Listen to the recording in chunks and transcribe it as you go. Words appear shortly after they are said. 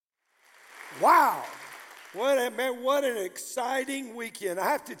Wow. What an exciting weekend. I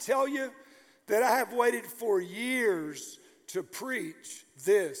have to tell you that I have waited for years to preach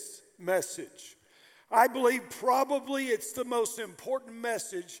this message. I believe probably it's the most important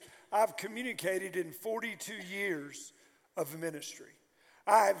message I've communicated in 42 years of ministry.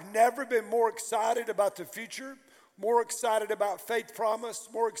 I have never been more excited about the future, more excited about Faith Promise,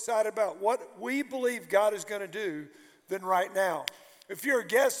 more excited about what we believe God is going to do than right now. If you're a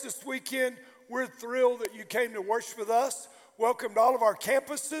guest this weekend, we're thrilled that you came to worship with us. Welcome to all of our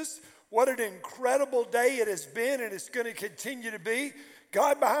campuses. What an incredible day it has been, and it's going to continue to be.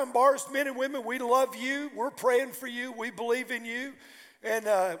 God behind bars, men and women, we love you. We're praying for you. We believe in you. And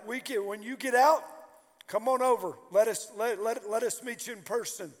when you get out, come on over. Let us meet you in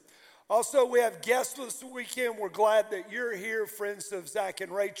person. Also, we have guests this weekend. We're glad that you're here, friends of Zach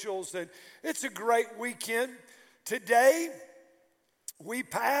and Rachel's, and it's a great weekend. Today, we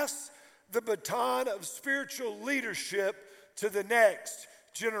pass the baton of spiritual leadership to the next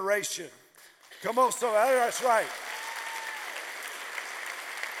generation. Come on, so that's right.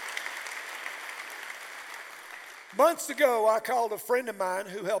 Months ago, I called a friend of mine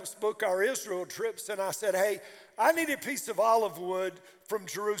who helps book our Israel trips, and I said, hey, I need a piece of olive wood from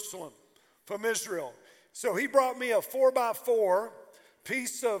Jerusalem, from Israel. So he brought me a 4x4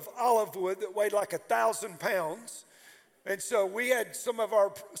 piece of olive wood that weighed like 1,000 pounds. And so we had some of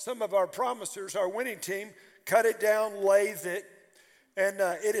our promisers, our winning team, cut it down, lathe it, and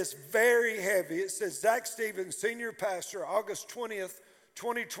it is very heavy. It says Zach Stevens, Senior Pastor, August 20th,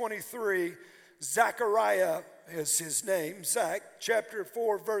 2023. Zechariah is his name, Zach, chapter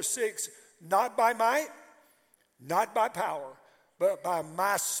 4, verse 6. Not by might, not by power, but by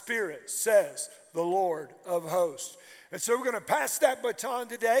my spirit, says the Lord of hosts. And so we're going to pass that baton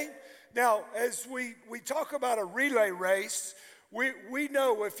today. Now, as we talk about a relay race, we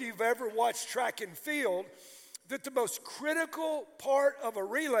know if you've ever watched track and field, that the most critical part of a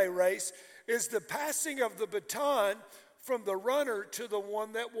relay race is the passing of the baton from the runner to the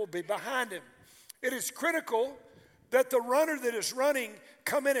one that will be behind him. It is critical that the runner that is running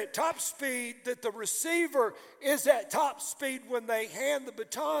come in at top speed, that the receiver is at top speed when they hand the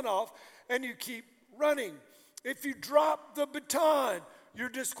baton off, and you keep running. If you drop the baton, you're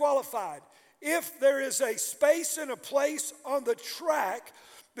disqualified. If there is a space and a place on the track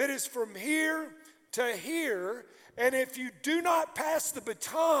that is from here to here, and if you do not pass the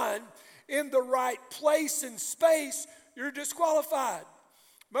baton in the right place and space, you're disqualified.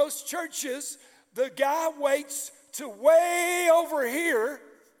 Most churches, the guy waits to way over here.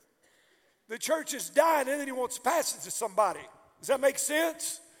 The church is dying, and then he wants to pass it to somebody. Does that make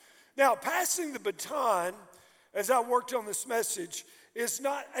sense? Now, passing the baton, as I worked on this message, is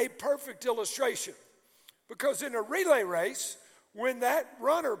not a perfect illustration. Because in a relay race, when that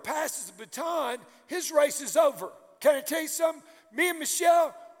runner passes the baton, his race is over. Can I tell you something? Me and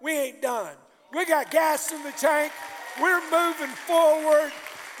Michelle, we ain't done. We got gas in the tank. We're moving forward.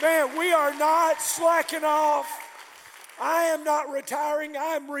 Man, we are not slacking off. I am not retiring.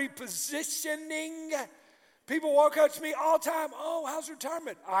 I'm repositioning. People walk up to me all the time. Oh, how's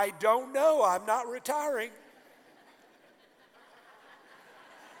retirement? I don't know. I'm not retiring.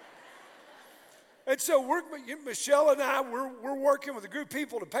 And so Michelle and I, we're working with a group of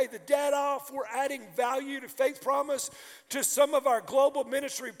people to pay the debt off. We're adding value to Faith Promise to some of our global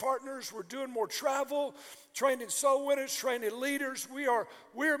ministry partners. We're doing more travel, training soul winners, training leaders.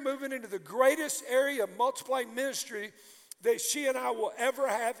 We're moving into the greatest area of multiplying ministry that she and I will ever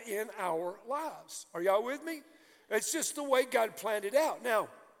have in our lives. Are y'all with me? It's just the way God planned it out. Now,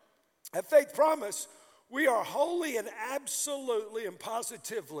 at Faith Promise, we are wholly and absolutely and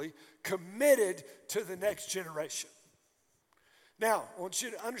positively committed to the next generation. Now, I want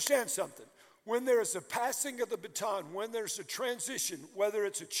you to understand something. When there is a passing of the baton, when there's a transition, whether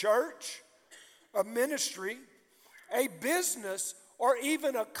it's a church, a ministry, a business, or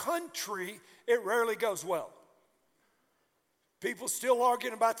even a country, it rarely goes well. People still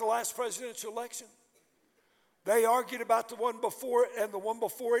arguing about the last presidential election. They argued about the one before it and the one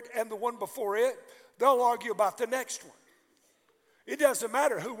before it and the one before it. They'll argue about the next one. It doesn't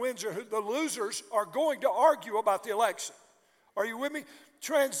matter who wins or who the losers are going to argue about the election. Are you with me?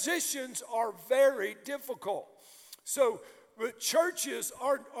 Transitions are very difficult. So, but churches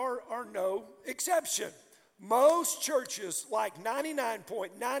are no exception. Most churches, like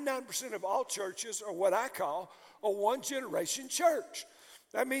 99.99% of all churches, are what I call a one-generation church.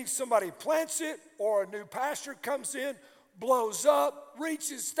 That means somebody plants it or a new pastor comes in, blows up,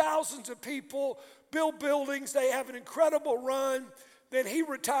 reaches thousands of people, build buildings, they have an incredible run, then he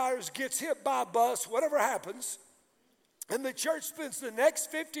retires, gets hit by a bus, whatever happens, and the church spends the next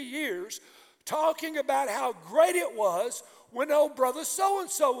 50 years talking about how great it was when old brother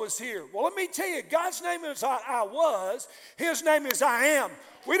so-and-so was here. Well, let me tell you, God's name is I was. His name is I am.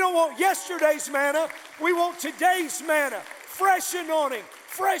 We don't want yesterday's manna. We want today's manna. Fresh anointing,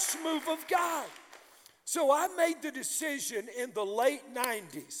 fresh move of God. So I made the decision in the late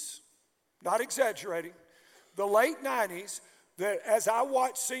 90s, not exaggerating, the late 90s, that as I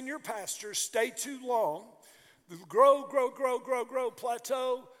watched senior pastors stay too long, grow,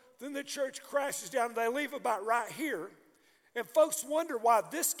 plateau, then the church crashes down and they leave about right here. And folks wonder why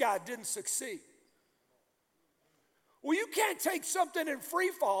this guy didn't succeed. Well, you can't take something in free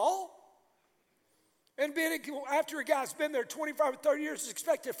fall and after a guy's been there 25 or 30 years,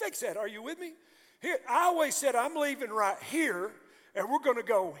 expect to fix that. Are you with me? Here, I always said, I'm leaving right here, and we're going to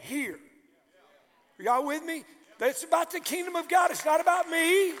go here. Are y'all with me? It's about the kingdom of God. It's not about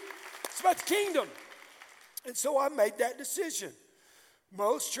me. It's about the kingdom. And so I made that decision.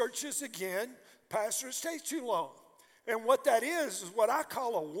 Most churches, again, pastors stay too long. And what that is what I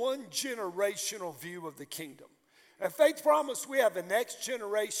call a one-generational view of the kingdom. At Faith Promise, we have a next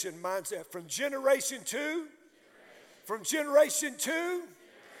generation mindset. From generation two.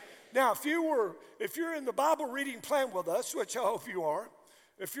 Now, if you're in the Bible reading plan with us, which I hope you are,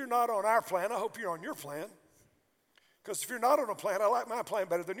 if you're not on our plan, I hope you're on your plan. Because if you're not on a plan, I like my plan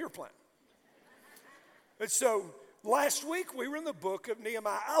better than your plan. And so last week we were in the book of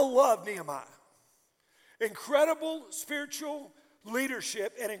Nehemiah. I love Nehemiah. Incredible spiritual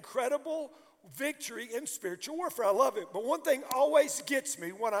leadership and incredible victory in spiritual warfare. I love it. But one thing always gets me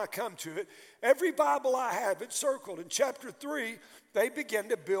when I come to it, every Bible I have, it's circled. In chapter 3, they begin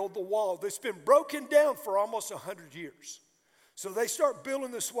to build the wall that's been broken down for almost 100 years. So they start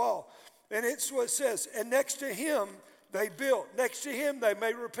building this wall. And it's what it says, and next to him, they built. Next to him, they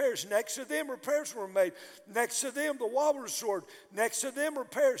made repairs. Next to them, repairs were made. Next to them, the wall was restored. Next to them,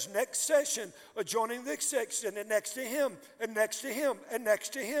 repairs. Next section, adjoining this section, and next to him, and next to him, and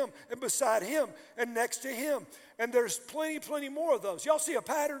next to him, and beside him, and next to him. And there's plenty more of those. Y'all see a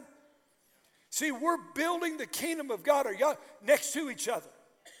pattern? See, we're building the kingdom of God. Are y'all next to each other?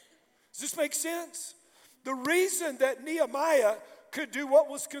 Does this make sense? The reason that Nehemiah could do what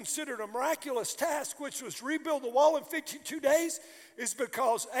was considered a miraculous task, which was rebuild the wall in 52 days, is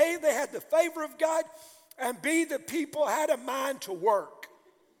because A, they had the favor of God, and B, the people had a mind to work.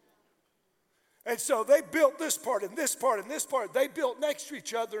 And so they built this part and this part and this part. They built next to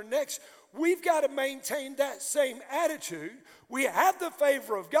each other. We've got to maintain that same attitude. We have the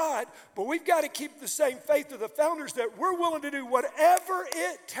favor of God, but we've got to keep the same faith of the founders that we're willing to do whatever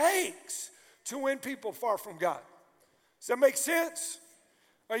it takes to win people far from God. Does that make sense?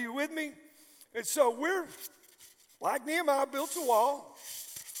 Are you with me? And so we're, like Nehemiah built a wall,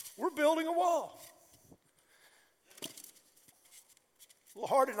 we're building a wall. A little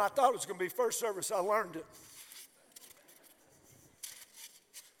harder than I thought it was going to be first service. I learned it.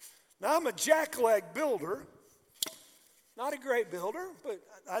 Now, I'm a jackleg builder. Not a great builder, but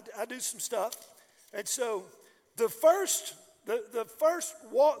I do some stuff. And so the first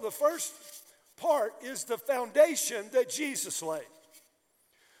part is the foundation that Jesus laid.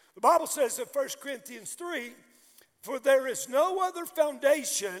 The Bible says in 1 Corinthians 3, for there is no other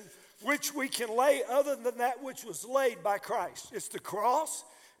foundation which we can lay other than that which was laid by Christ. It's the cross.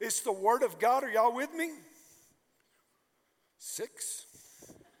 It's the Word of God. Are y'all with me? 6.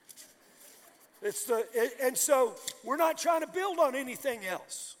 And so we're not trying to build on anything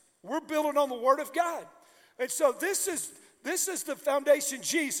else. We're building on the Word of God. And so this is the foundation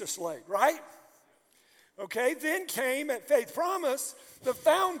Jesus laid, right? Okay, then came at Faith Promise, the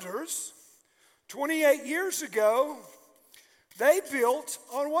founders, 28 years ago, they built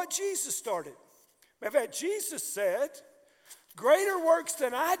on what Jesus started. In fact, Jesus said, greater works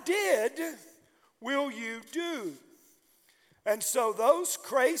than I did will you do. And so those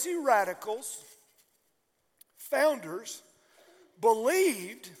crazy radicals, founders,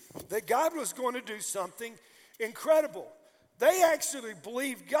 believed that God was going to do something incredible. They actually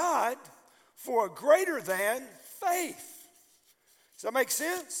believed God for a greater than faith. Does that make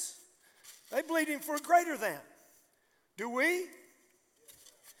sense? They believed him for a greater than. Do we?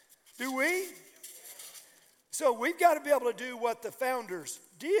 Do we? So we've got to be able to do what the founders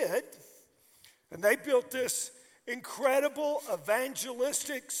did. And they built this incredible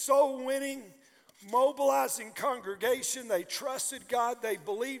evangelistic, soul-winning, mobilizing congregation. They trusted God. They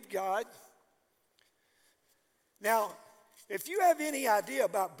believed God. Now, if you have any idea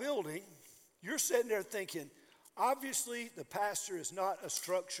about building, you're sitting there thinking, obviously the pastor is not a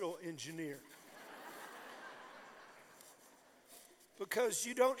structural engineer. Because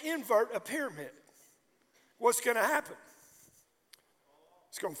you don't invert a pyramid. What's going to happen?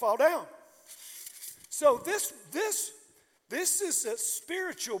 It's going to fall down. So this is a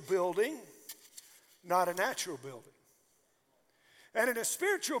spiritual building, not a natural building. And in a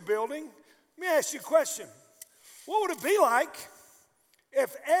spiritual building, let me ask you a question. What would it be like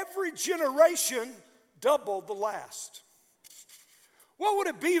if every generation doubled the last? What would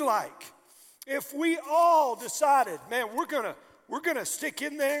it be like if we all decided, man, we're gonna stick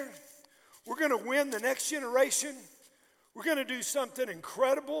in there, we're gonna win the next generation, we're gonna do something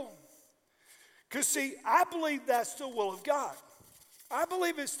incredible? Because see, I believe that's the will of God. I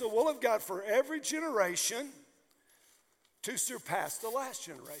believe it's the will of God for every generation to surpass the last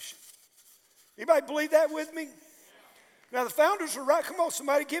generation. Anybody believe that with me? Now the founders were right. Come on,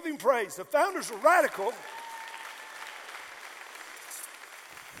 somebody give him praise. The founders were radical.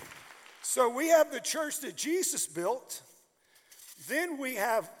 So we have the church that Jesus built. Then we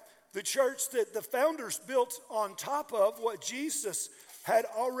have the church that the founders built on top of what Jesus had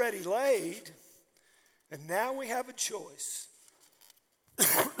already laid. And now we have a choice.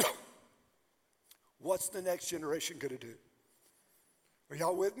 What's the next generation going to do? Are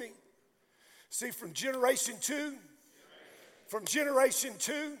y'all with me? See, from generation two,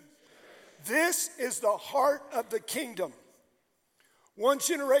 this is the heart of the kingdom. One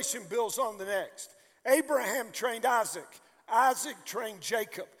generation builds on the next. Abraham trained Isaac. Isaac trained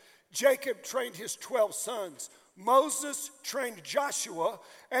Jacob. Jacob trained his 12 sons. Moses trained Joshua,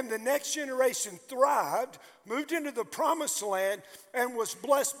 and the next generation thrived, moved into the promised land, and was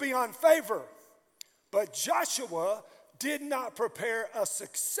blessed beyond favor. But Joshua did not prepare a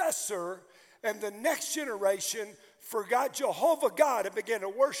successor, and the next generation forgot Jehovah God and began to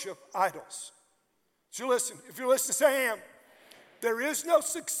worship idols. So listen, if you're listening, say I am. There is no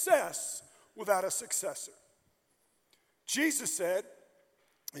success without a successor. Jesus said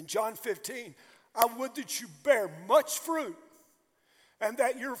in John 15, I would that you bear much fruit, and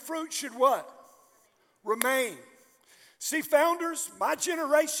that your fruit should what? Remain. See, founders, my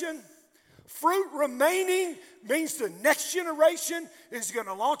generation, fruit remaining means the next generation is going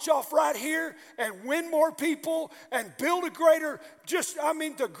to launch off right here and win more people and build a greater,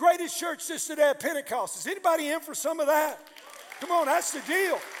 the greatest church just today at Pentecost. Is anybody in for some of that? Come on, that's the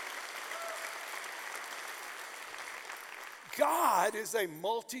deal. God is a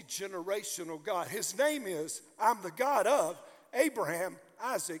multi-generational God. His name is, I'm the God of Abraham,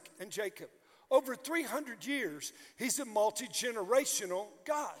 Isaac, and Jacob. Over 300 years, he's a multi-generational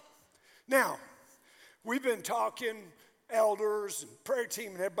God. Now, we've been talking, elders and prayer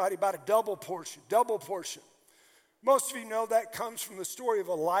team and everybody, about a double portion. Most of you know that comes from the story of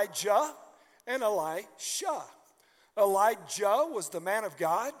Elijah and Elisha. Elijah was the man of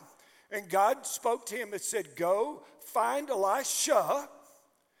God, and God spoke to him and said, go find Elisha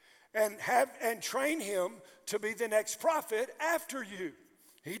and train him to be the next prophet after you.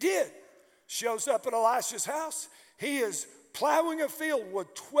 He did. Shows up at Elisha's house. He is plowing a field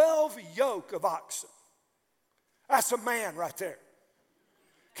with 12 yoke of oxen. That's a man right there.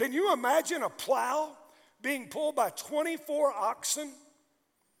 Can you imagine a plow being pulled by 24 oxen?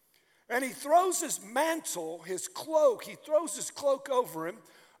 And he throws his mantle, his cloak, over him.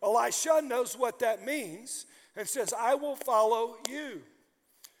 Elisha knows what that means and says, I will follow you.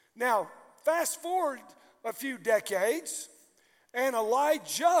 Now, fast forward a few decades, and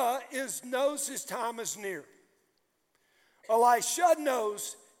Elijah knows his time is near. Elisha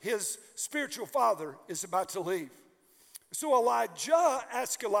knows his spiritual father is about to leave. So Elijah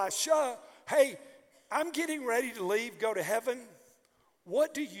asked Elisha, hey, I'm getting ready to leave, go to heaven.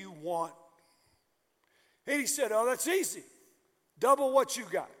 What do you want? And he said, oh, that's easy. Double what you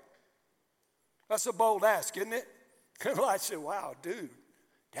got. That's a bold ask, isn't it? Elisha said, wow, dude,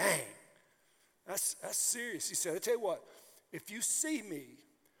 dang, that's serious. He said, I tell you what, if you see me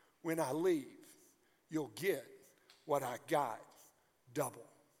when I leave, you'll get what I got double.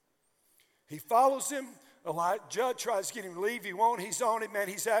 He follows him. Elijah tries to get him to leave. He won't. He's on him, man.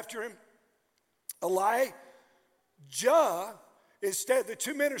 He's after him. Elijah the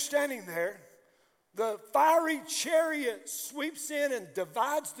two men are standing there. The fiery chariot sweeps in and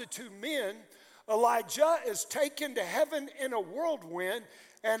divides the two men. Elijah is taken to heaven in a whirlwind,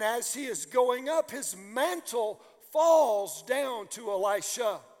 and as he is going up, his mantle falls down to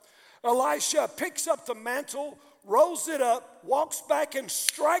Elisha. Elisha picks up the mantle, rolls it up, walks back and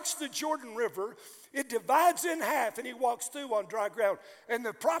strikes the Jordan River. It divides in half, and he walks through on dry ground. And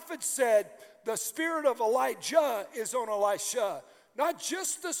the prophet said, the spirit of Elijah is on Elisha. Not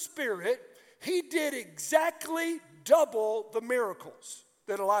just the spirit, he did exactly double the miracles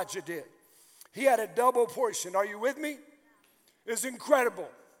that Elijah did. He had a double portion. Are you with me? It's incredible.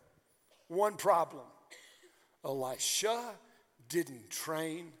 One problem. Elisha didn't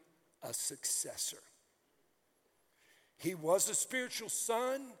train a successor. He was a spiritual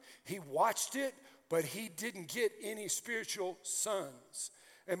son. He watched it, but he didn't get any spiritual sons.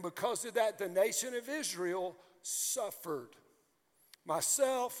 And because of that, the nation of Israel suffered.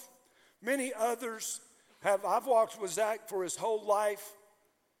 Myself, many others I've walked with Zach for his whole life.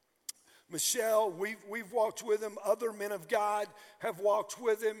 Michelle, we've walked with him. Other men of God have walked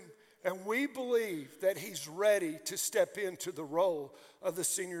with him. And we believe that he's ready to step into the role of the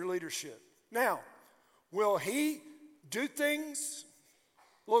senior leadership. Now, will he do things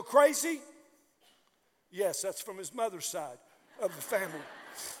a little crazy? Yes, that's from his mother's side of the family.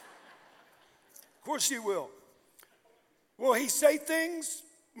 Of course he will. Will he say things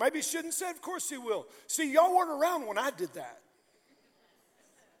maybe he shouldn't say? Of course he will. See, y'all weren't around when I did that.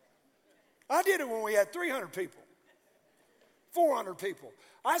 I did it when we had 300 people, 400 people.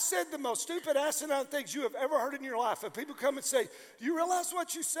 I said the most stupid, asinine things you have ever heard in your life. And people come and say, you realize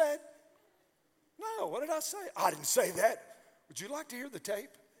what you said? No, what did I say? I didn't say that. Would you like to hear the tape?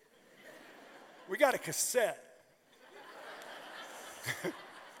 We got a cassette.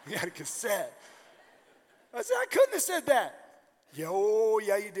 We got a cassette. I said, I couldn't have said that. Yeah, oh,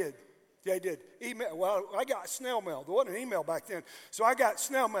 yeah, you did. Yeah, you did. Email. Well, I got snail mail. There wasn't an email back then, so I got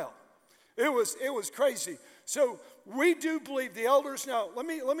snail mail. It was crazy. So we do believe the elders. Now, let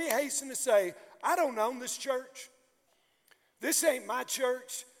me hasten to say, I don't own this church. This ain't my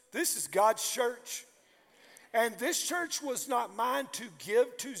church. This is God's church. And this church was not mine to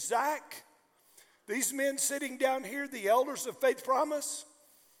give to Zach. These men sitting down here, the elders of Faith Promise,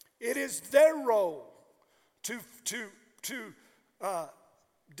 it is their role to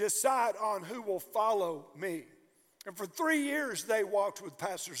decide on who will follow me. And for 3 years, they walked with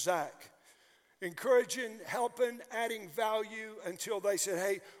Pastor Zach, encouraging, helping, adding value until they said,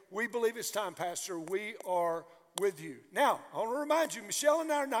 hey, we believe it's time, Pastor. We are with you. Now, I want to remind you, Michelle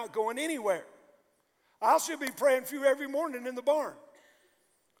and I are not going anywhere. I'll still be praying for you every morning in the barn.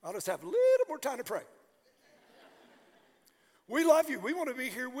 I'll just have a little more time to pray. We love you. We want to be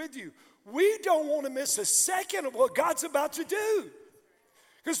here with you. We don't want to miss a second of what God's about to do.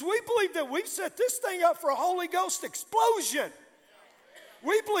 Because we believe that we've set this thing up for a Holy Ghost explosion.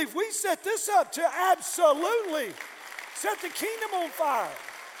 We believe we set this up to absolutely set the kingdom on fire.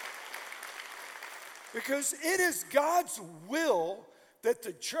 Because it is God's will that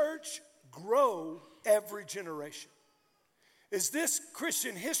the church grow every generation. Is this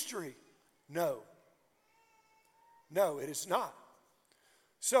Christian history? No. No, it is not.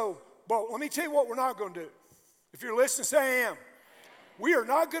 So, but let me tell you what we're not going to do. If you're listening, say I am. We are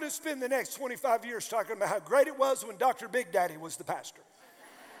not going to spend the next 25 years talking about how great it was when Dr. Big Daddy was the pastor.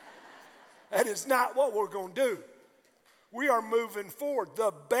 That is not what we're going to do. We are moving forward.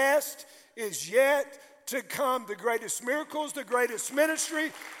 The best is yet to come. The greatest miracles, the greatest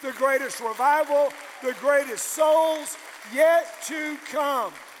ministry, the greatest revival, the greatest souls yet to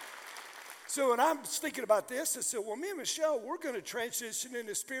come. So when I'm thinking about this, I said, well, me and Michelle, we're going to transition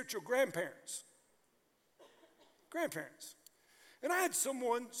into spiritual grandparents. Grandparents. And I had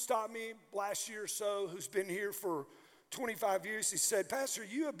someone stop me last year or so who's been here for 25 years. He said, Pastor,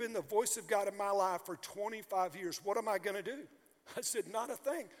 you have been the voice of God in my life for 25 years. What am I going to do? I said, not a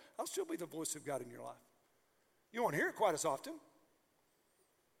thing. I'll still be the voice of God in your life. You won't hear it quite as often.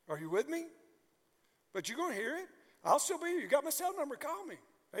 Are you with me? But you're going to hear it. I'll still be here. You got my cell number. Call me.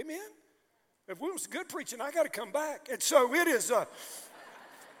 Amen. If we was good preaching, I got to come back. And so it is. But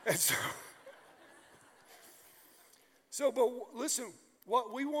listen,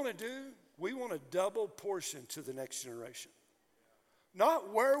 what we want to do, we want a double portion to the next generation.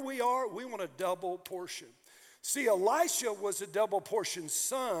 Not where we are, we want a double portion. See, Elisha was a double portion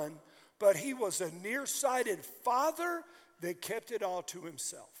son, but he was a nearsighted father that kept it all to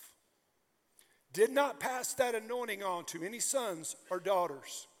himself. Did not pass that anointing on to any sons or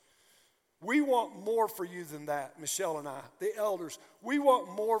daughters. We want more for you than that, Michelle and I, the elders. We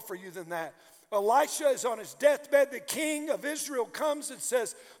want more for you than that. Elisha is on his deathbed. The king of Israel comes and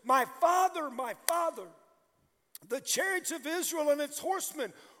says, my father, the chariots of Israel and its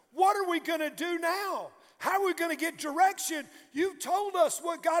horsemen, what are we going to do now? How are we going to get direction? You told us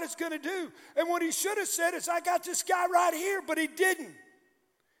what God is going to do. And what he should have said is, I got this guy right here, but he didn't.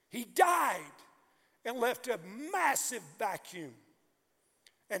 He died and left a massive vacuum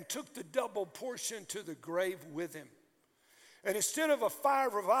and took the double portion to the grave with him. And instead of a fire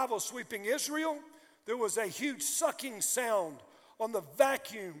of revival sweeping Israel, there was a huge sucking sound on the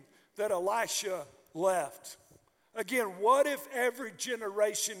vacuum that Elisha left. Again, what if every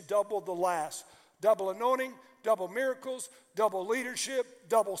generation doubled the last? Double anointing, double miracles, double leadership,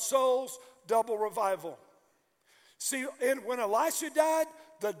 double souls, double revival. See, and when Elisha died,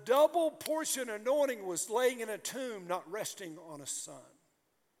 The double portion anointing was laying in a tomb, not resting on a son.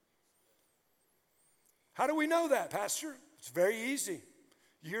 How do we know that, Pastor? It's very easy.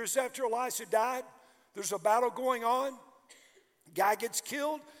 Years after Elisha died, there's a battle going on. Guy gets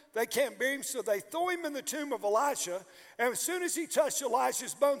killed. They can't bury him, so they throw him in the tomb of Elisha. And as soon as he touched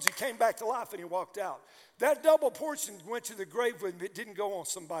Elisha's bones, he came back to life and he walked out. That double portion went to the grave with him. It didn't go on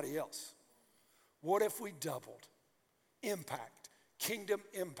somebody else. What if we doubled? Impact. Kingdom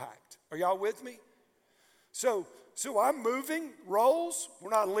impact. Are y'all with me? So I'm moving roles.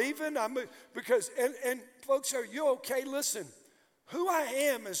 We're not leaving. Because folks, are you okay? Listen, who I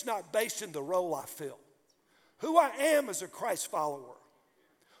am is not based in the role I fill. Who I am is a Christ follower.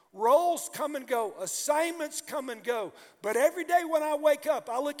 Roles come and go. Assignments come and go. But every day when I wake up,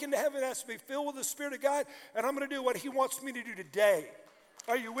 I look into heaven, ask to be filled with the Spirit of God, and I'm going to do what He wants me to do today.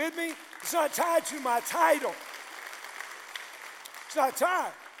 Are you with me? It's not tied to my title. It's not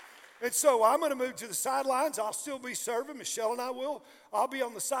tied. And so I'm going to move to the sidelines. I'll still be serving. Michelle and I will. I'll be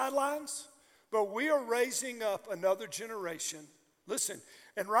on the sidelines. But we are raising up another generation. Listen,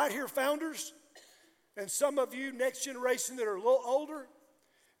 and right here, founders, and some of you, next generation that are a little older,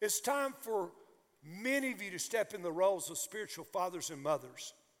 it's time for many of you to step in the roles of spiritual fathers and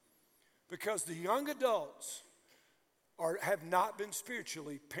mothers. Because the young adults have not been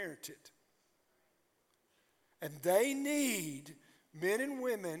spiritually parented. And they need men and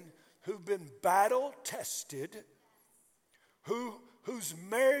women who've been battle tested, whose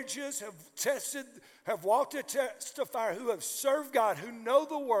marriages have walked a test of fire, who have served God, who know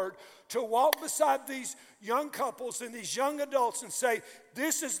the word, to walk beside these young couples and these young adults and say,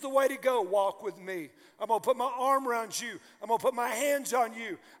 this is the way to go, walk with me. I'm going to put my arm around you. I'm going to put my hands on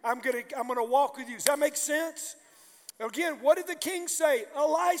you. I'm going to walk with you. Does that make sense? Again, what did the king say?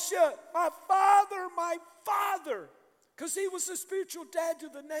 Elisha, my father. Because he was the spiritual dad to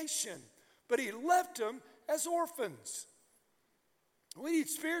the nation. But he left them as orphans. We need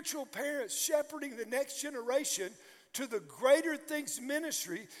spiritual parents shepherding the next generation to the greater things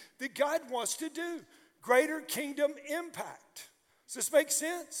ministry that God wants to do. Greater kingdom impact. Does this make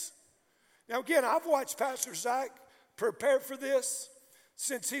sense? Now again, I've watched Pastor Zach prepare for this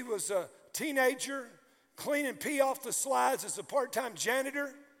since he was a teenager, cleaning pee off the slides as a part-time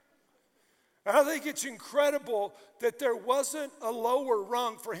janitor. And I think it's incredible that there wasn't a lower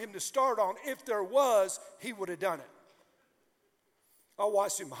rung for him to start on. If there was, he would have done it. I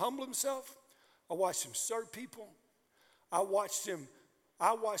watched him humble himself. I watched him serve people. I watched him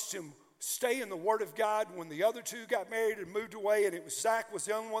stay in the Word of God when the other two got married and moved away, and Zach was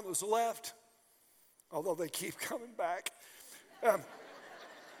the only one that was left, although they keep coming back. I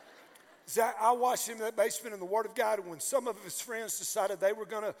watched him in that basement in the Word of God, and when some of his friends decided they were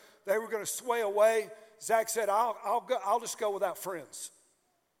gonna sway away, Zach said, I'll just go without friends.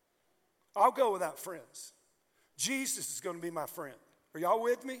 I'll go without friends. Jesus is going to be my friend. Are y'all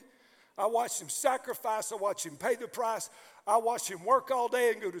with me? I watched him sacrifice. I watched him pay the price. I watched him work all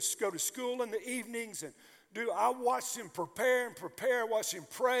day and go to school in the evenings. I watched him prepare. I watched him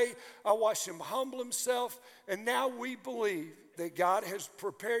pray. I watched him humble himself. And now we believe that God has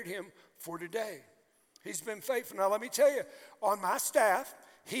prepared him for today. He's been faithful. Now let me tell you, on my staff,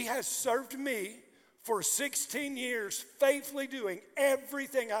 he has served me for 16 years, faithfully doing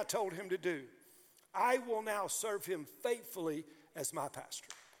everything I told him to do. I will now serve him faithfully as my pastor.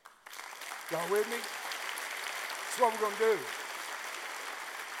 Y'all with me? That's what we're going to do.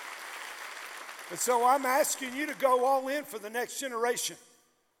 And so I'm asking you to go all in for the next generation.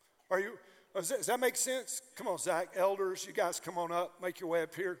 Does that make sense? Come on, Zach, elders, you guys come on up, make your way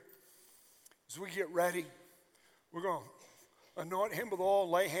up here. As we get ready, we're going to anoint him with oil,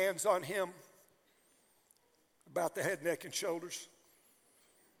 lay hands on him about the head, neck, and shoulders.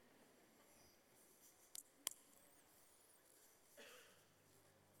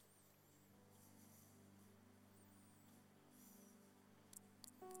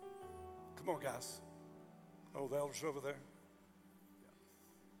 Come on, guys. Oh, the elders over there.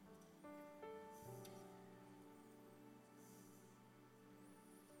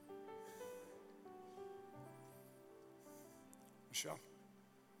 Michelle.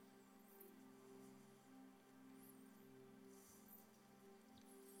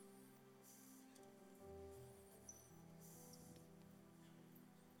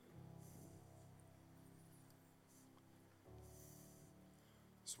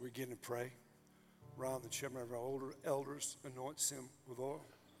 So we begin to pray. Ron, the chairman of our older elders, anoints him with oil.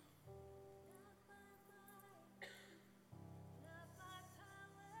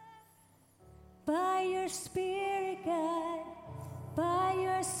 By your Spirit, God, by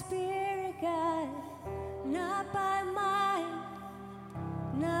your Spirit, God, not by might,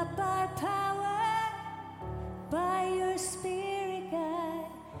 not by power, by your Spirit, God.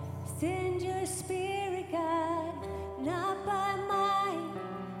 Send your Spirit, God, not by might,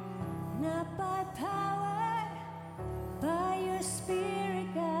 not by power, by your Spirit,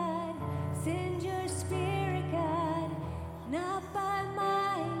 God. Send your Spirit, God, not by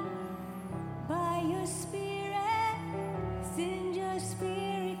might, by your Spirit. Send your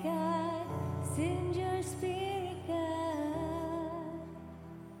Spirit, God. Send your Spirit, God.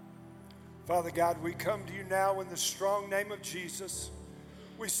 Father God, we come to you now in the strong name of Jesus.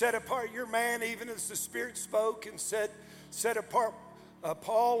 We set apart your man, even as the Spirit spoke and said, set apart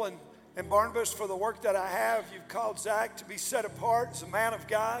Paul and Barnabas for the work that I have. You've called Zach to be set apart as a man of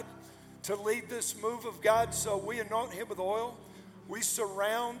God, to lead this move of God. So we anoint him with oil. We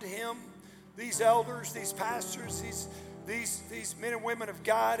surround him, these elders, these pastors, these men and women of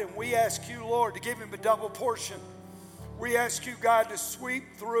God, and we ask you, Lord, to give him a double portion. We ask you, God, to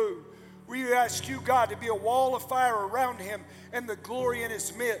sweep through. We ask you, God, to be a wall of fire around him and the glory in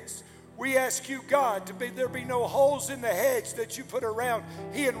his midst. We ask you, God, there be no holes in the hedge that you put around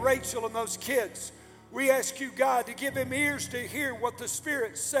he and Rachel and those kids. We ask you, God, to give him ears to hear what the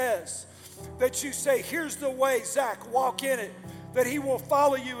Spirit says. That you say, here's the way, Zach, walk in it. That he will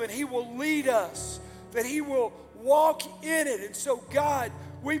follow you and he will lead us. That he will walk in it. And so, God,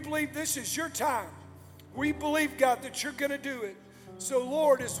 we believe this is your time. We believe, God, that you're going to do it. So,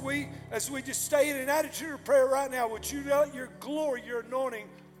 Lord, as we just stay in an attitude of prayer right now, would you let your glory, your anointing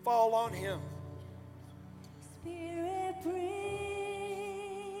fall on him? Spirit, breathe.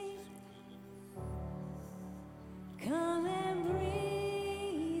 Come and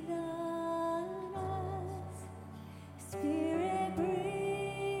breathe on us. Spirit, breathe.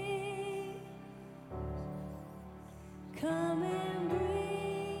 Come and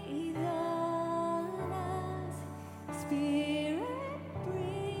breathe on us. Spirit,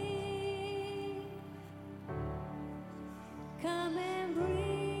 breathe. Come and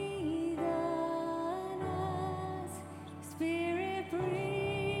breathe on us. Spirit, breathe.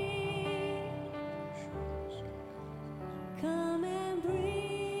 Come and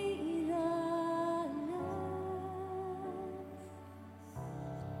breathe on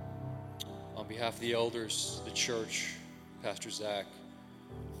us. On behalf of the elders, the church, Pastor Zach,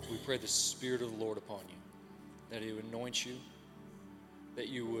 we pray the Spirit of the Lord upon you, that he would anoint you, that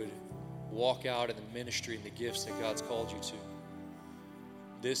you would walk out in the ministry and the gifts that God's called you to.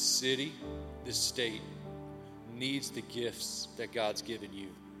 This city, this state, needs the gifts that God's given you.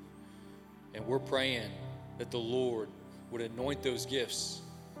 And we're praying that the Lord would anoint those gifts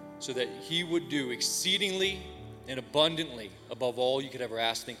so that he would do exceedingly and abundantly above all you could ever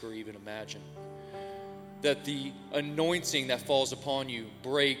ask, think, or even imagine. That the anointing that falls upon you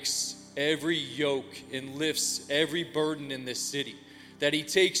breaks every yoke and lifts every burden in this city. That he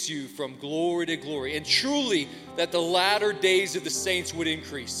takes you from glory to glory. And truly, that the latter days of the saints would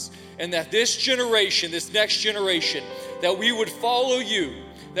increase. And that this generation, this next generation, that we would follow you.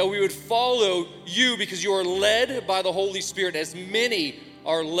 That we would follow you because you are led by the Holy Spirit. As many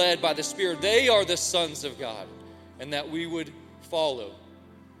are led by the Spirit, they are the sons of God. And that we would follow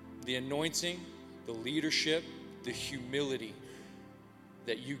the anointing, the leadership, the humility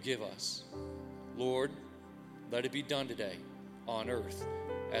that you give us. Lord, let it be done today on earth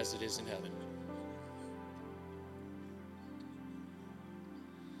as it is in heaven.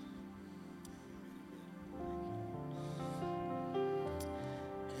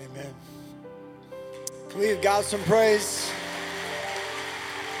 Amen. Can we give God some praise?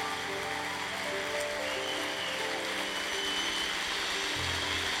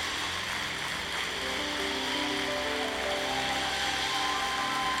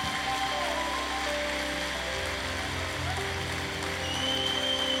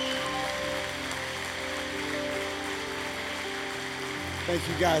 Thank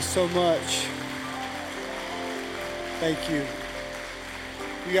you guys so much. Thank you.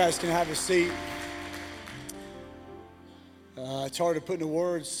 You guys can have a seat. It's hard to put into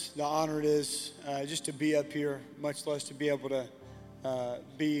words the honor it is just to be up here, much less to be able to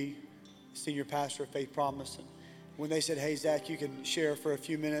be senior pastor of Faith Promise. And when they said, hey, Zach, you can share for a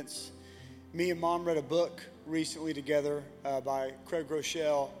few minutes. Me and Mom read a book recently together by Craig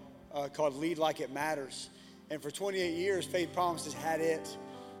Groeschel called Lead Like It Matters. And for 28 years, Faith Promise has had it.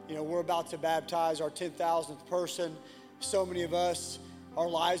 You know, we're about to baptize our 10,000th person. So many of us, our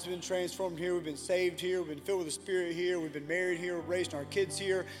lives have been transformed here. We've been saved here. We've been filled with the Spirit here. We've been married here. We're raising our kids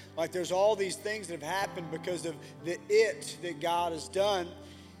here. Like there's all these things that have happened because of the it that God has done.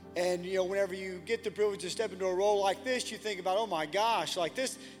 And, you know, whenever you get the privilege to step into a role like this, you think about, oh my gosh, like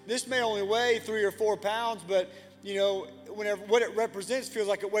this may only weigh 3 or 4 pounds, but whenever what it represents feels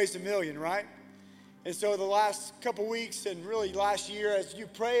like it weighs 1,000,000, right? And so the last couple weeks and really last year, as you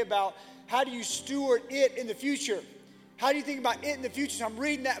pray about how do you steward it in the future, how do you think about it in the future? So I'm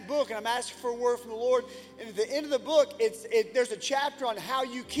reading that book and I'm asking for a word from the Lord. And at the end of the book, there's a chapter on how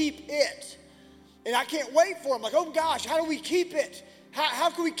you keep it. And I can't wait for it. I'm like, oh gosh, how do we keep it? How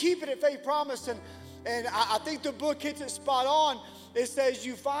can we keep it at Faith Promise? And I think the book hits it spot on. It says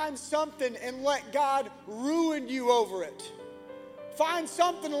you find something and let God ruin you over it. Find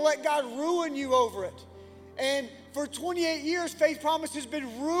something and let God ruin you over it. And for 28 years, Faith Promise has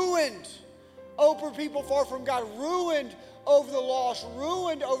been ruined over people far from God, ruined over the lost,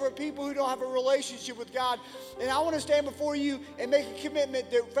 ruined over people who don't have a relationship with God. And I want to stand before you and make a commitment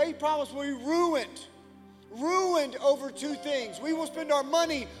that Faith Promise will be ruined over 2 things. We will spend our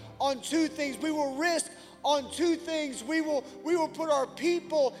money on 2 things. We will risk on 2 things. We will put our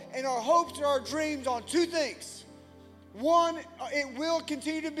people and our hopes and our dreams on 2 things. One, it will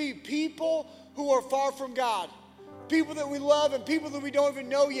continue to be people who are far from God. People that we love and people that we don't even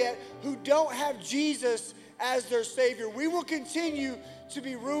know yet who don't have Jesus as their Savior. We will continue to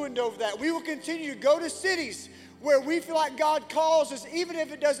be ruined over that. We will continue to go to cities where we feel like God calls us, even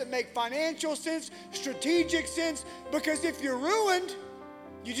if it doesn't make financial sense, strategic sense, because if you're ruined,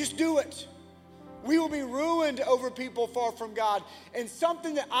 you just do it. We will be ruined over people far from God. And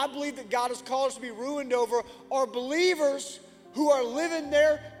something that I believe that God has called us to be ruined over are believers who are living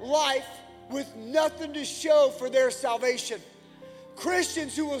their life with nothing to show for their salvation.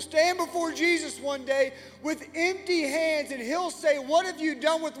 Christians who will stand before Jesus one day with empty hands and he'll say, what have you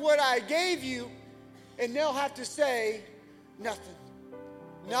done with what I gave you? And they'll have to say, nothing.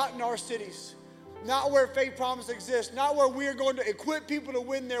 Not in our cities. Not where Faith Promise exists. Not where we are going to equip people to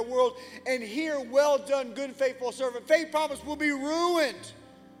win their world and hear, well done, good and faithful servant. Faith Promise will be ruined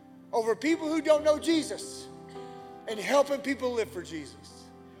over people who don't know Jesus and helping people live for Jesus.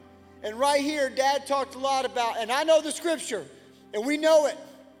 And right here, Dad talked a lot about, and I know the scripture, and we know it,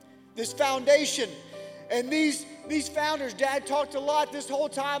 this foundation. And these founders, Dad talked a lot this whole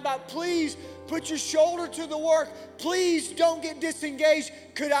time about please put your shoulder to the work. Please don't get disengaged.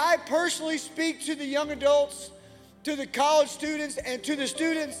 Could I personally speak to the young adults, to the college students, and to the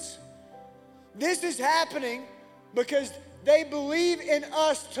students? This is happening because they believe in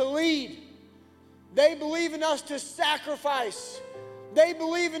us to lead. They believe in us to sacrifice. They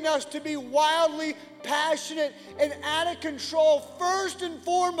believe in us to be wildly passionate and out of control, first and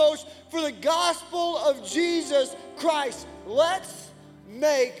foremost, for the gospel of Jesus Christ. Let's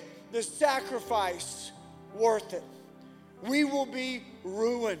make the sacrifice worth it. We will be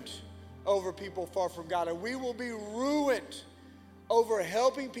ruined over people far from God, and we will be ruined over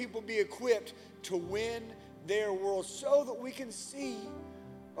helping people be equipped to win their world so that we can see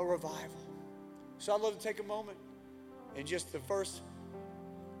a revival. So I'd love to take a moment and just the first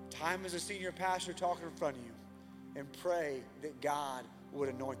time as a senior pastor talking in front of you and pray that God would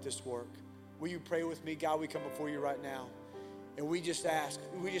anoint this work. Will you pray with me? God, we come before you right now and we just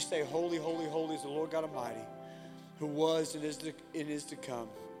say, holy, holy, holy is the Lord God Almighty, who was and is to come.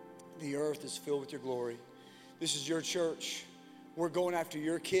 The earth is filled with your glory. This is your church. We're going after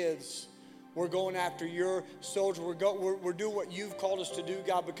your kids. We're going after your soldiers. We're doing what you've called us to do,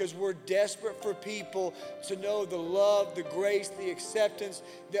 God, because we're desperate for people to know the love, the grace, the acceptance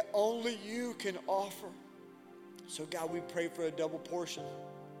that only you can offer. So, God, we pray for a double portion.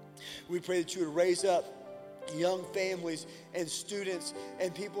 We pray that you would raise up young families and students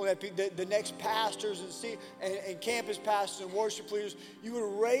and people, the next pastors and campus pastors and worship leaders. You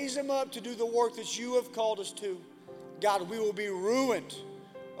would raise them up to do the work that you have called us to. God, we will be ruined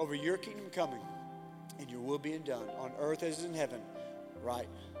over your kingdom coming, and your will being done on earth as in heaven right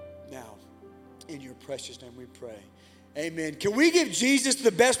now. In your precious name we pray. Amen. Can we give Jesus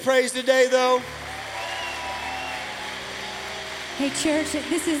the best praise today, though? Hey, church,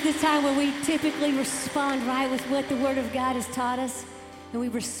 this is the time when we typically respond right with what the Word of God has taught us. And we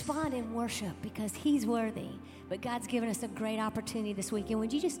respond in worship because He's worthy. But God's given us a great opportunity this weekend.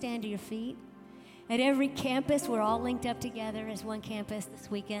 Would you just stand to your feet? At every campus, we're all linked up together as one campus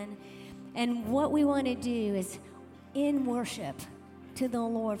this weekend. And what we want to do is in worship to the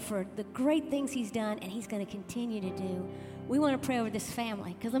Lord for the great things He's done and He's going to continue to do. We want to pray over this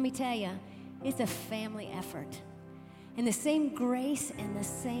family because let me tell you, it's a family effort. And the same grace and the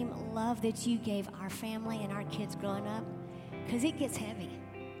same love that you gave our family and our kids growing up, because it gets heavy.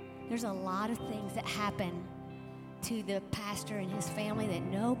 There's a lot of things that happen to the pastor and his family that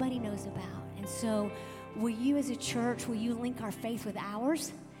nobody knows about. And so will you as a church, will you link our faith with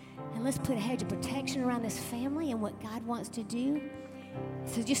ours? And let's put a hedge of protection around this family and what God wants to do.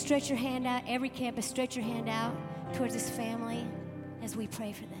 So just stretch your hand out. Every campus, stretch your hand out. towards this family as we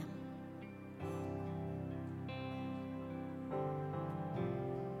pray for them.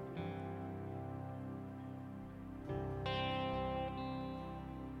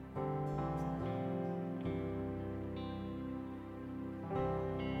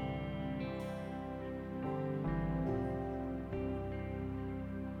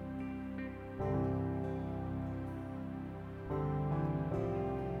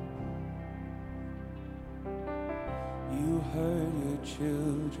 You heard your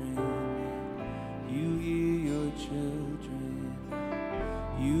children, you hear your children.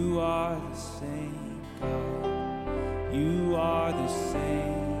 You are the same God, you are the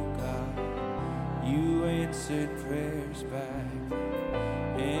same God. You answered prayers back,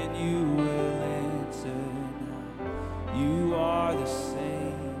 and you will answer now. You are the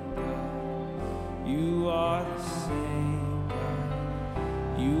same God, you are the same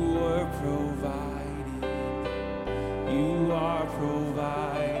God. You were providing. You are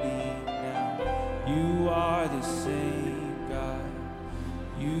providing now. You are the same God.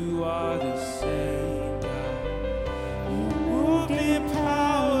 You are the same.